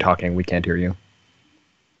 Nevermore, if you're talking, we can't hear you.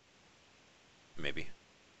 Maybe.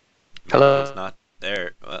 Maybe Hello? it's not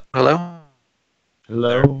there. Hello?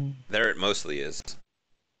 Hello? There it mostly is.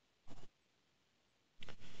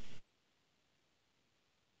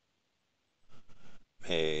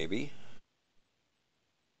 Maybe.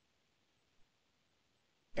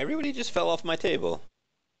 Everybody just fell off my table.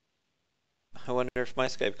 I wonder if my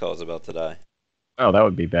Skype call is about to die. Oh, that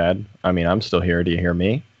would be bad. I mean, I'm still here. Do you hear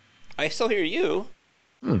me? I still hear you.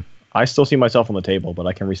 I still see myself on the table, but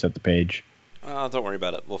I can reset the page. Don't worry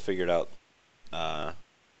about it. We'll figure it out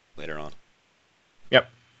later on. Yep.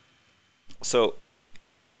 So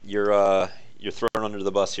you're thrown under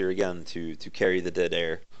the bus here again to carry the dead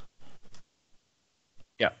air.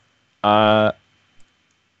 Yeah.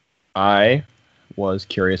 I was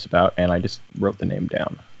curious about, and I just wrote the name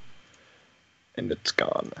down. And it's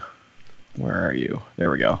gone. Where are you? There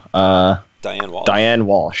we go. Diane Walsh. Diane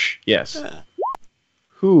Walsh. Yes. Yeah.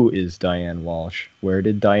 Who is Diane Walsh? Where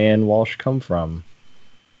did Diane Walsh come from?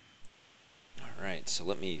 All right. So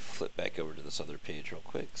let me flip back over to this other page real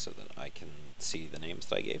quick so that I can see the names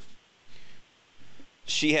that I gave.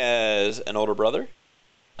 She has an older brother,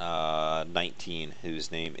 19,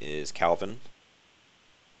 whose name is Calvin.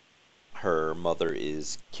 Her mother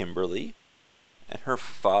is Kimberly, and her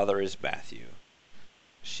father is Matthew.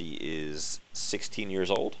 She is 16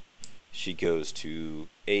 years old. She goes to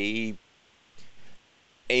a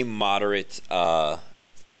moderate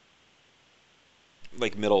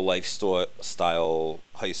like middle life style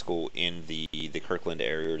high school in the Kirkland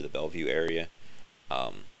area or the Bellevue area.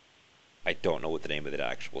 I don't know what the name of the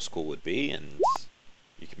actual school would be, and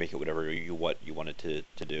you can make it whatever you want it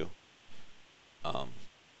to do. Oh,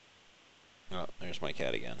 there's my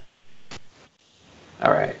cat again.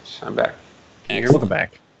 All right, I'm back. Can you hear me? Welcome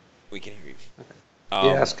back. We can hear you.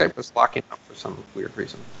 Yeah, Skype was locking up for some weird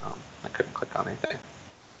reason. I couldn't click on anything.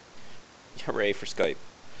 Hooray for Skype.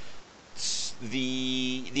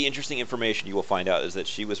 The interesting information you will find out is that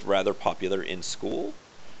she was rather popular in school.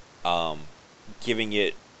 Giving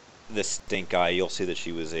it the stink eye, you'll see that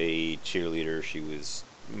she was a cheerleader. She was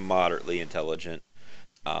moderately intelligent.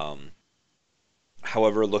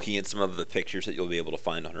 However, looking at some of the pictures that you'll be able to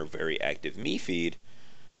find on her very active Me feed,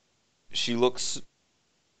 she looks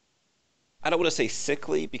I don't want to say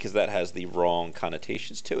sickly because that has the wrong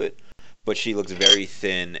connotations to it, but she looks very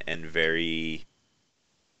thin and very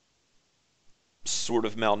sort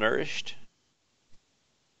of malnourished.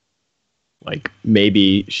 Like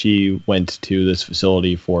maybe she went to this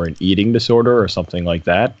facility for an eating disorder or something like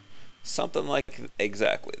that. Something like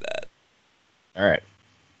exactly that. All right.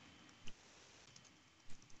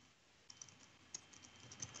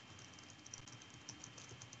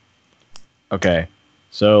 Okay.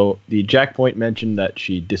 So the Jack Point mentioned that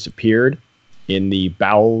she disappeared in the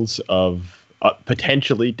bowels of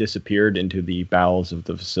potentially disappeared into the bowels of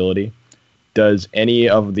the facility. Does any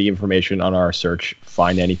of the information on our search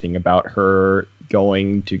find anything about her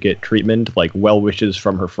going to get treatment, like well wishes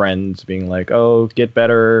from her friends, being like, "Oh, get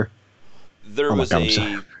better"? There Oh my was god, I'm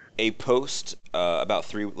sorry. a post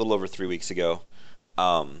about a little over 3 weeks ago,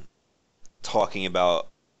 um, talking about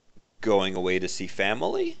going away to see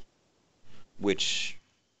family, which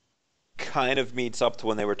kind of meets up to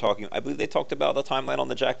when they were talking. I believe they talked about the timeline on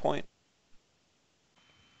the Jack Point,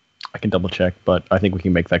 I can double check, but I think we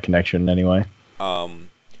can make that connection anyway. um,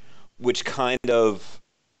 which kind of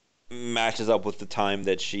matches up with the time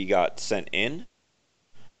that she got sent in,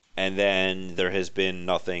 and then there has been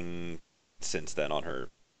nothing since then on her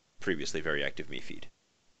previously very active me feed.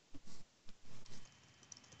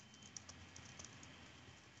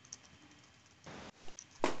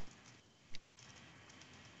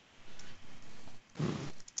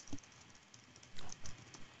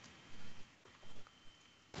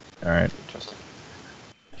 All right. Interesting.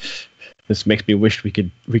 This makes me wish we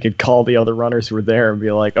could call the other runners who were there and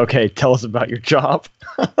be like, okay, tell us about your job.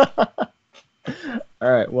 All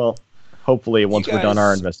right. Well, hopefully You once we're done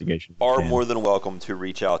our guys investigation, we are can. more than welcome to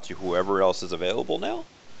reach out to whoever else is available now.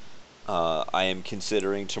 I am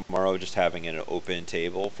considering tomorrow just having an open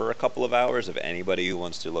table for a couple of hours. If anybody who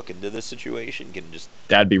wants to look into this situation can just,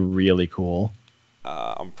 That'd be really cool.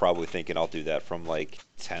 I'm probably thinking I'll do that from like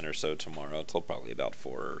 10 or so tomorrow until probably about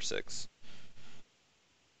 4 or 6.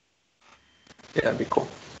 Yeah, that'd be cool.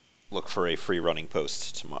 Look for a free running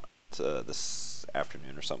post tomorrow, this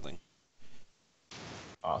afternoon or something.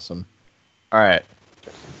 Awesome. All right.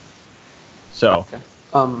 So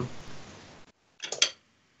Okay.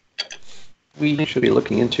 We should be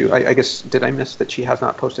looking into. I guess did I miss that she has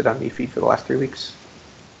not posted on MeFeed for the last 3 weeks?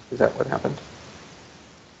 Is that what happened?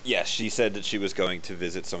 Yes, she said that she was going to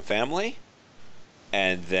visit some family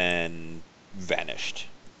and then vanished.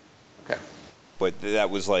 Okay. But that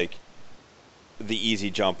was like the easy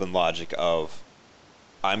jump in logic of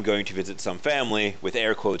I'm going to visit some family with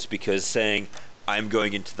air quotes because saying I'm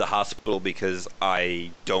going into the hospital because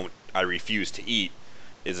I refuse to eat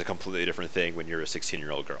is a completely different thing when you're a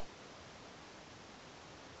 16-year-old girl.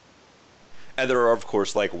 And there are of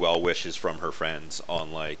course like well wishes from her friends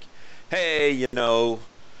on like, hey,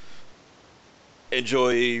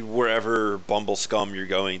 enjoy wherever bumble scum you're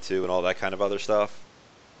going to and all that kind of other stuff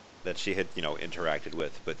that she had, interacted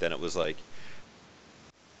with. But then it was like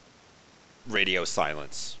radio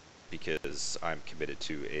silence because I'm committed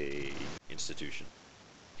to a institution.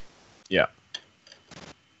 yeah.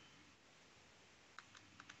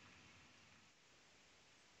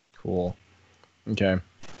 Cool. Okay. Uh,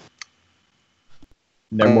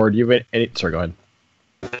 Nevermore, do you have any? Sorry, go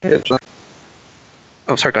ahead.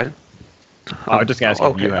 oh, sorry. Go ahead. I was just gonna ask you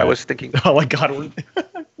if you Okay. I had. was thinking. Oh my god.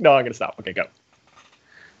 No, I'm gonna stop. Okay, go.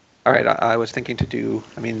 All right. I was thinking to do.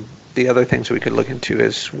 I mean, the other things we could look into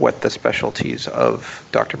is what the specialties of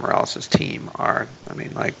Dr. Morales' team are. I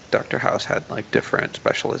mean, like Dr. House had like different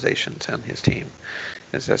specializations in his team.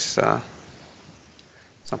 Is this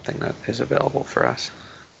something that is available for us?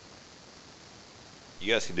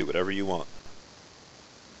 You guys can do whatever you want.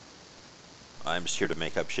 I'm just here to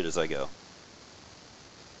make up shit as I go.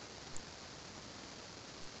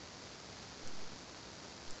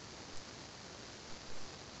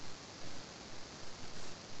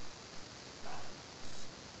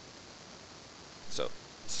 So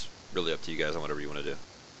it's really up to you guys on whatever you want to do.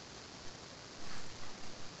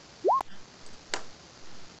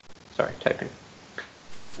 Sorry, typing.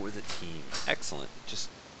 For the team, excellent. Just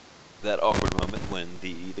that awkward moment when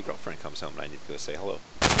the girlfriend comes home and I need to go say hello.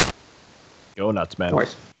 Go nuts, man. No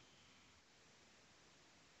worries.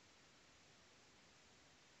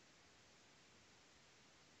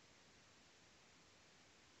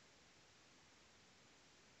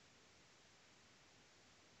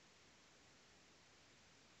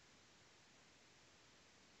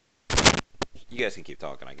 You guys can keep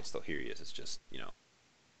talking. I can still hear you. It's just.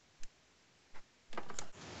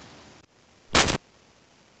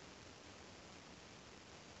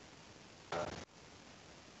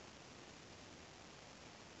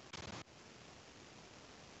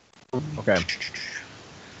 Okay.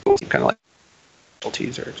 Kind of like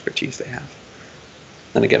abilities or expertise they have.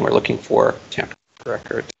 And again, we're looking for tamper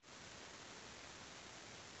records.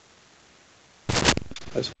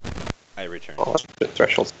 As I return. well as the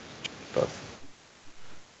thresholds. Both.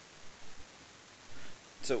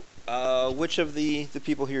 So, which of the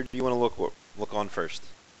people here do you want to look on first?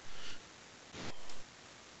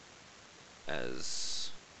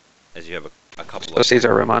 As you have a couple So of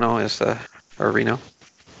Cesar Romano is the, or Reno.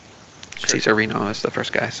 Sure. Cesar Reno is the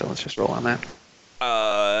first guy, so let's just roll on that.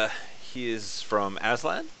 He is from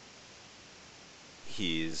Aslan.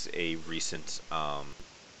 He's a recent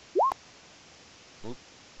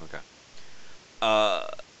okay. Uh,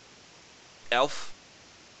 elf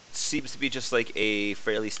seems to be just like a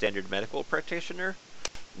fairly standard medical practitioner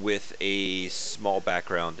with a small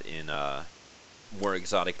background in more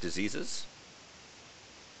exotic diseases.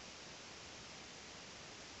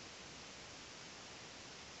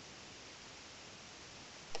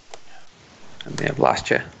 I may have lost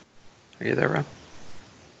you. Are you there, Rob?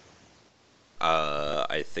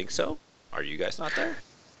 I think so. Are you guys not there?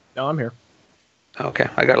 No, I'm here. Okay,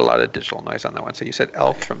 I got a lot of digital noise on that one. So you said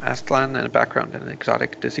elf from Aztlan and a background in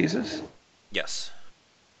exotic diseases? Yes.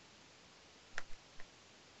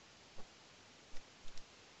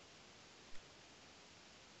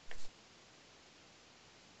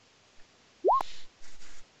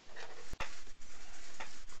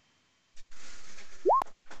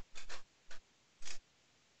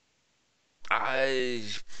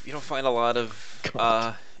 You don't find a lot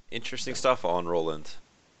of interesting stuff on Roland.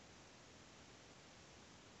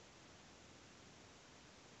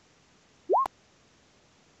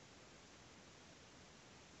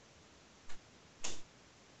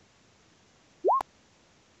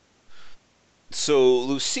 So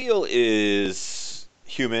Lucille is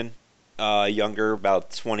human, younger,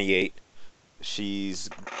 about 28. She's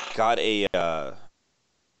got a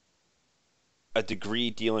degree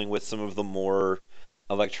dealing with some of the more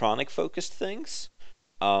electronic focused things.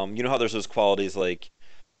 You know how there's those qualities like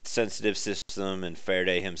sensitive system and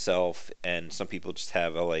Faraday himself, and some people just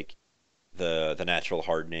have a like the natural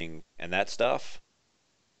hardening and that stuff.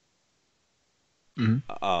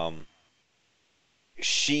 Mm-hmm.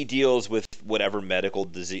 She deals with whatever medical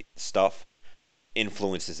disease stuff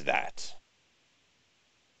influences that.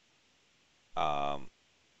 Um,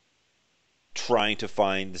 Trying to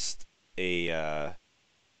find a uh,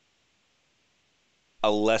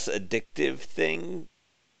 a less addictive thing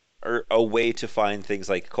or a way to find things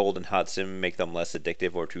like cold and hot sim, make them less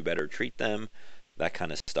addictive or to better treat them, that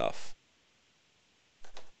kind of stuff.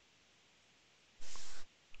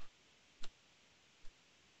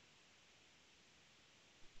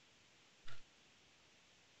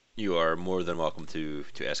 You are more than welcome to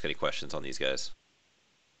ask any questions on these guys.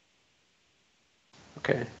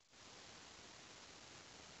 Okay.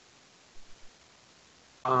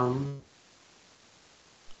 Um,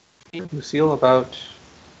 Lucille about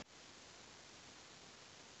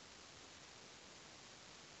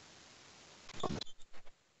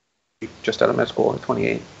just out of med school at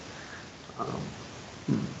 28. Um,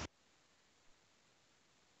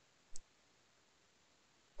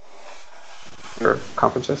 or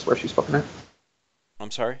conferences where she's spoken at. I'm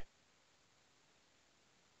sorry,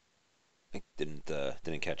 I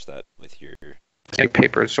didn't catch that with your. Any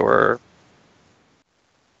papers or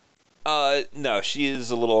No, she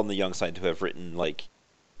is a little on the young side to have written like.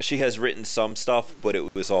 She has written some stuff, but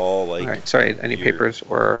it was all all like right, sorry, any your papers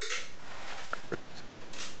or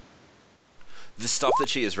the stuff that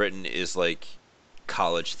she has written is like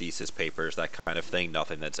college thesis papers, that kind of thing.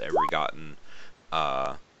 Nothing that's ever gotten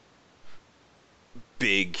uh,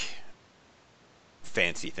 big,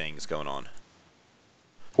 fancy things going on.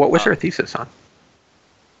 what was Uh, her thesis on?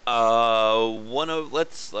 One of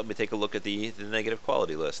let me take a look at the negative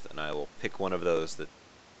quality list, and I will pick one of those that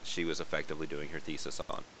she was effectively doing her thesis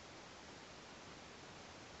on.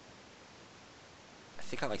 I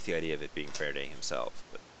think I like the idea of it being Faraday himself,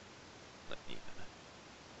 but let me.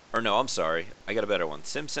 Or no, I'm sorry, I got a better one.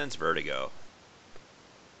 Simpsons Vertigo.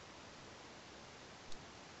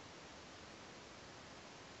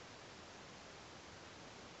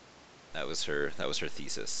 That was her. That was her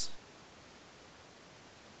thesis.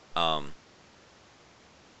 Um,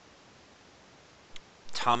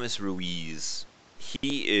 Thomas Ruiz.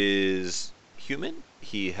 He is human.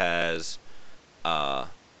 He has.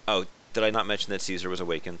 Oh, did I not mention that Caesar was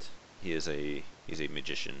awakened? He's a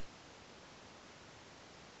magician.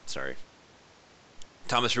 Sorry.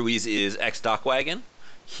 Thomas Ruiz is ex Dockwagon.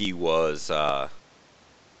 He was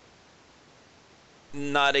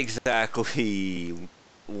not exactly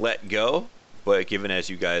let go, but given as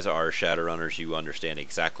you guys are Shadowrunners, you understand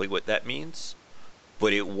exactly what that means.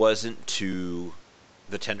 But it wasn't to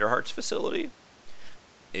the Tenderhearts facility.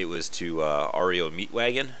 It was to Ario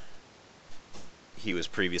Meatwagon. He was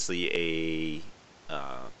previously a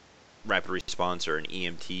rapid response or an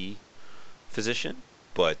EMT physician,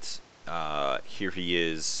 but here he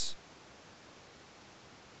is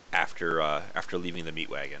after leaving the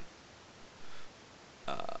Meatwagon.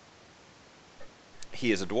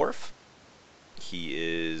 He is a dwarf. He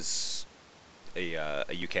is a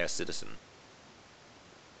UCAS citizen.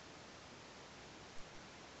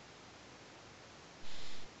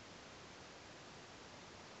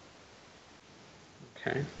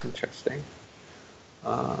 Okay, interesting.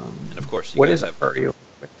 And of course, what is Ario?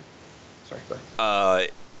 Sorry, go ahead.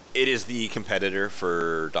 It is the competitor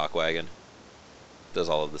for Dockwagon. Does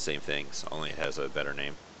all of the same things, only it has a better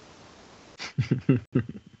name.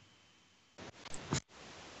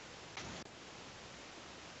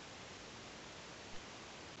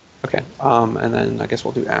 Okay, and then I guess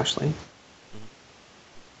we'll do Ashley.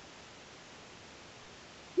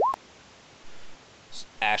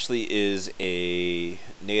 Ashley is a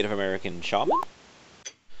Native American shaman.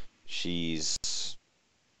 She's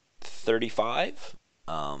 35.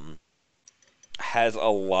 Has a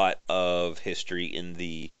lot of history in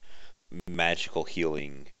the magical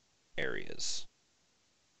healing areas.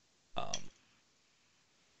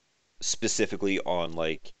 Specifically on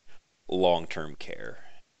like long-term care.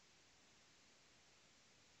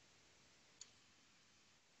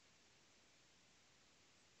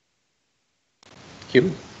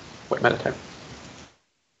 Human? What metatype?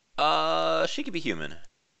 She could be human.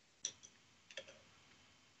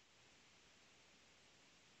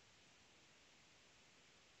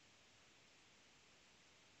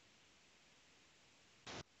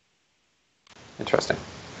 Interesting.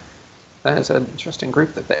 That is an interesting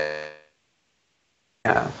group that they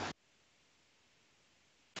have.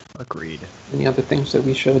 Agreed. Any other things that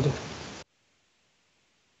we should?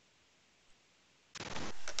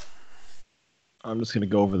 I'm just going to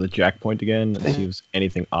go over the jack point again and see if there's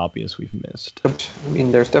anything obvious we've missed. I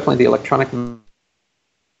mean, there's definitely the electronic.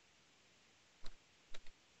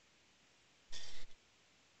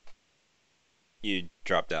 You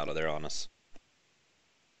dropped out of there on us.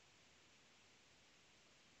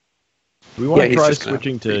 Do we want to try just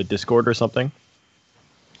switching to Discord or something?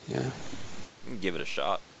 Yeah. Give it a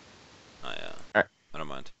shot. Alright. I don't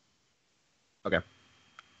mind. Okay.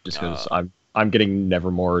 Just because I'm getting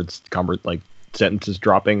Nevermore. It's like sentences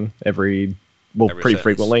dropping every pretty sentence.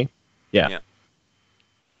 frequently. Yeah.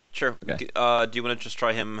 Sure. Okay. Do you want to just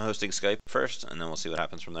try him hosting Skype first, and then we'll see what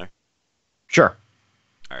happens from there? Sure.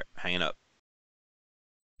 All right, hanging up.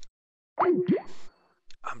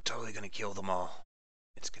 I'm totally gonna kill them all.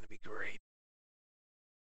 It's gonna be great.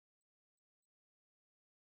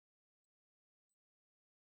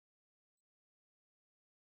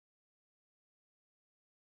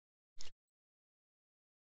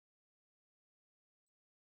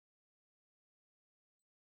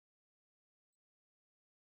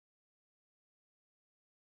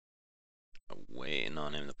 I'm waiting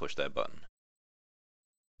on him to push that button.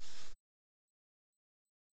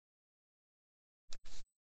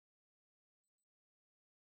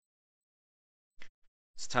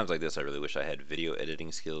 It's times like this I really wish I had video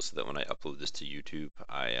editing skills so that when I upload this to YouTube,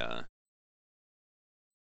 I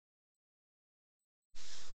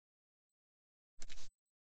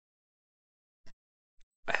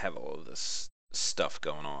have all of this stuff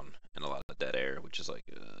going on and a lot of dead air, which is like,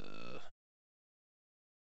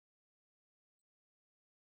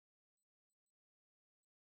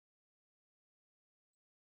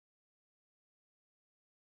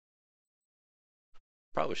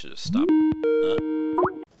 probably should have stopped.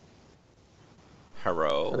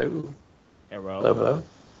 Hello. Hello. Hello. Hello.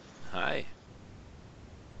 Hi.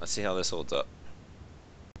 Let's see how this holds up.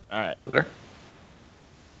 All right. Okay.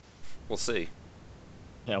 We'll see.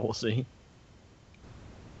 Yeah, we'll see.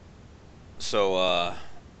 So,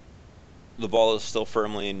 the ball is still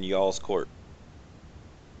firmly in y'all's court.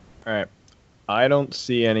 All right. I don't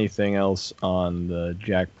see anything else on the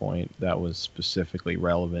jack point that was specifically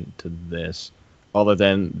relevant to this, other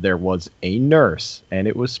than there was a nurse, and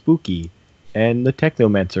it was spooky, and the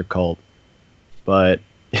Technomancer cult. But,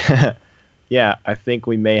 yeah, I think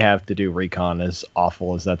we may have to do recon, as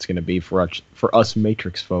awful as that's going to be for us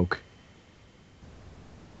Matrix folk.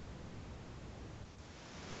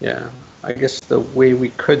 Yeah, I guess the way we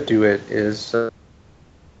could do it is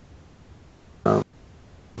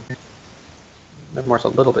Nevermore's a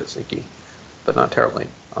little bit sneaky, but not terribly.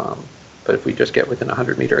 But if we just get within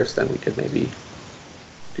 100 meters, then we could maybe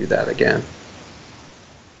do that again.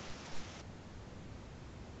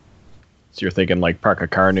 So you're thinking like park a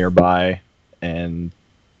car nearby and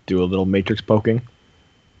do a little matrix poking?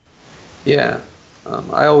 Yeah.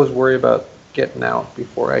 I always worry about getting out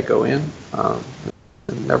before I go in. And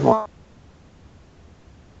Nevermore,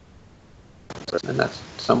 and that's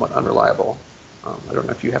somewhat unreliable. I don't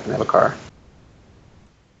know if you happen to have a car.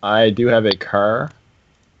 I do have a car.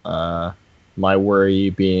 My worry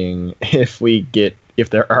being if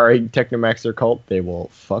there are a Technomaxer cult, they will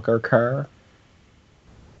fuck our car.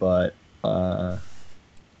 But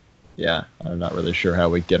yeah, I'm not really sure how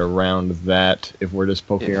we get around that if we're just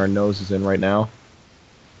poking our noses in right now.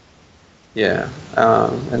 Yeah.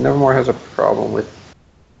 And Nevermore has a problem with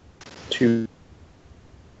two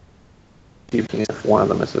people if one of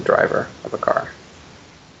them is the driver of a car.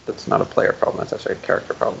 That's not a player problem. That's actually a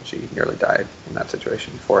character problem. She nearly died in that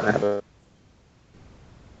situation before, and I have a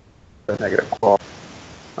negative qual.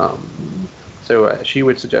 So she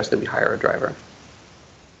would suggest that we hire a driver.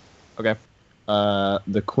 Okay.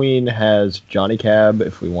 The Queen has Johnny Cab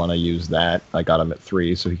if we want to use that. I got him at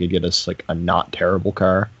 3, so he could get us like a not terrible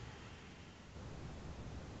car.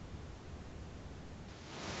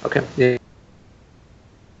 Okay. Yeah.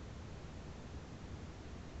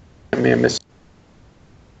 I may have missed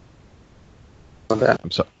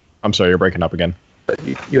that. I'm sorry, you're breaking up again. But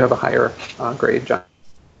you have a higher grade, John.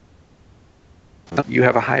 You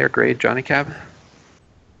have a higher grade Johnny Cab?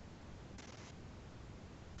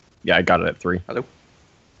 Yeah, I got it at 3. Hello?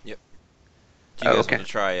 Yep. Do you guys okay. want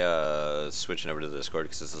to try switching over to the Discord,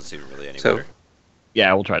 because this doesn't seem really any So- better?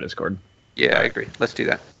 Yeah, we'll try Discord. Yeah, I Alright. agree. Let's do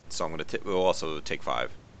that. So I'm gonna we'll also take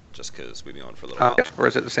 5, just because we've been on for a little while. Or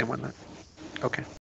is it the same one then? Okay.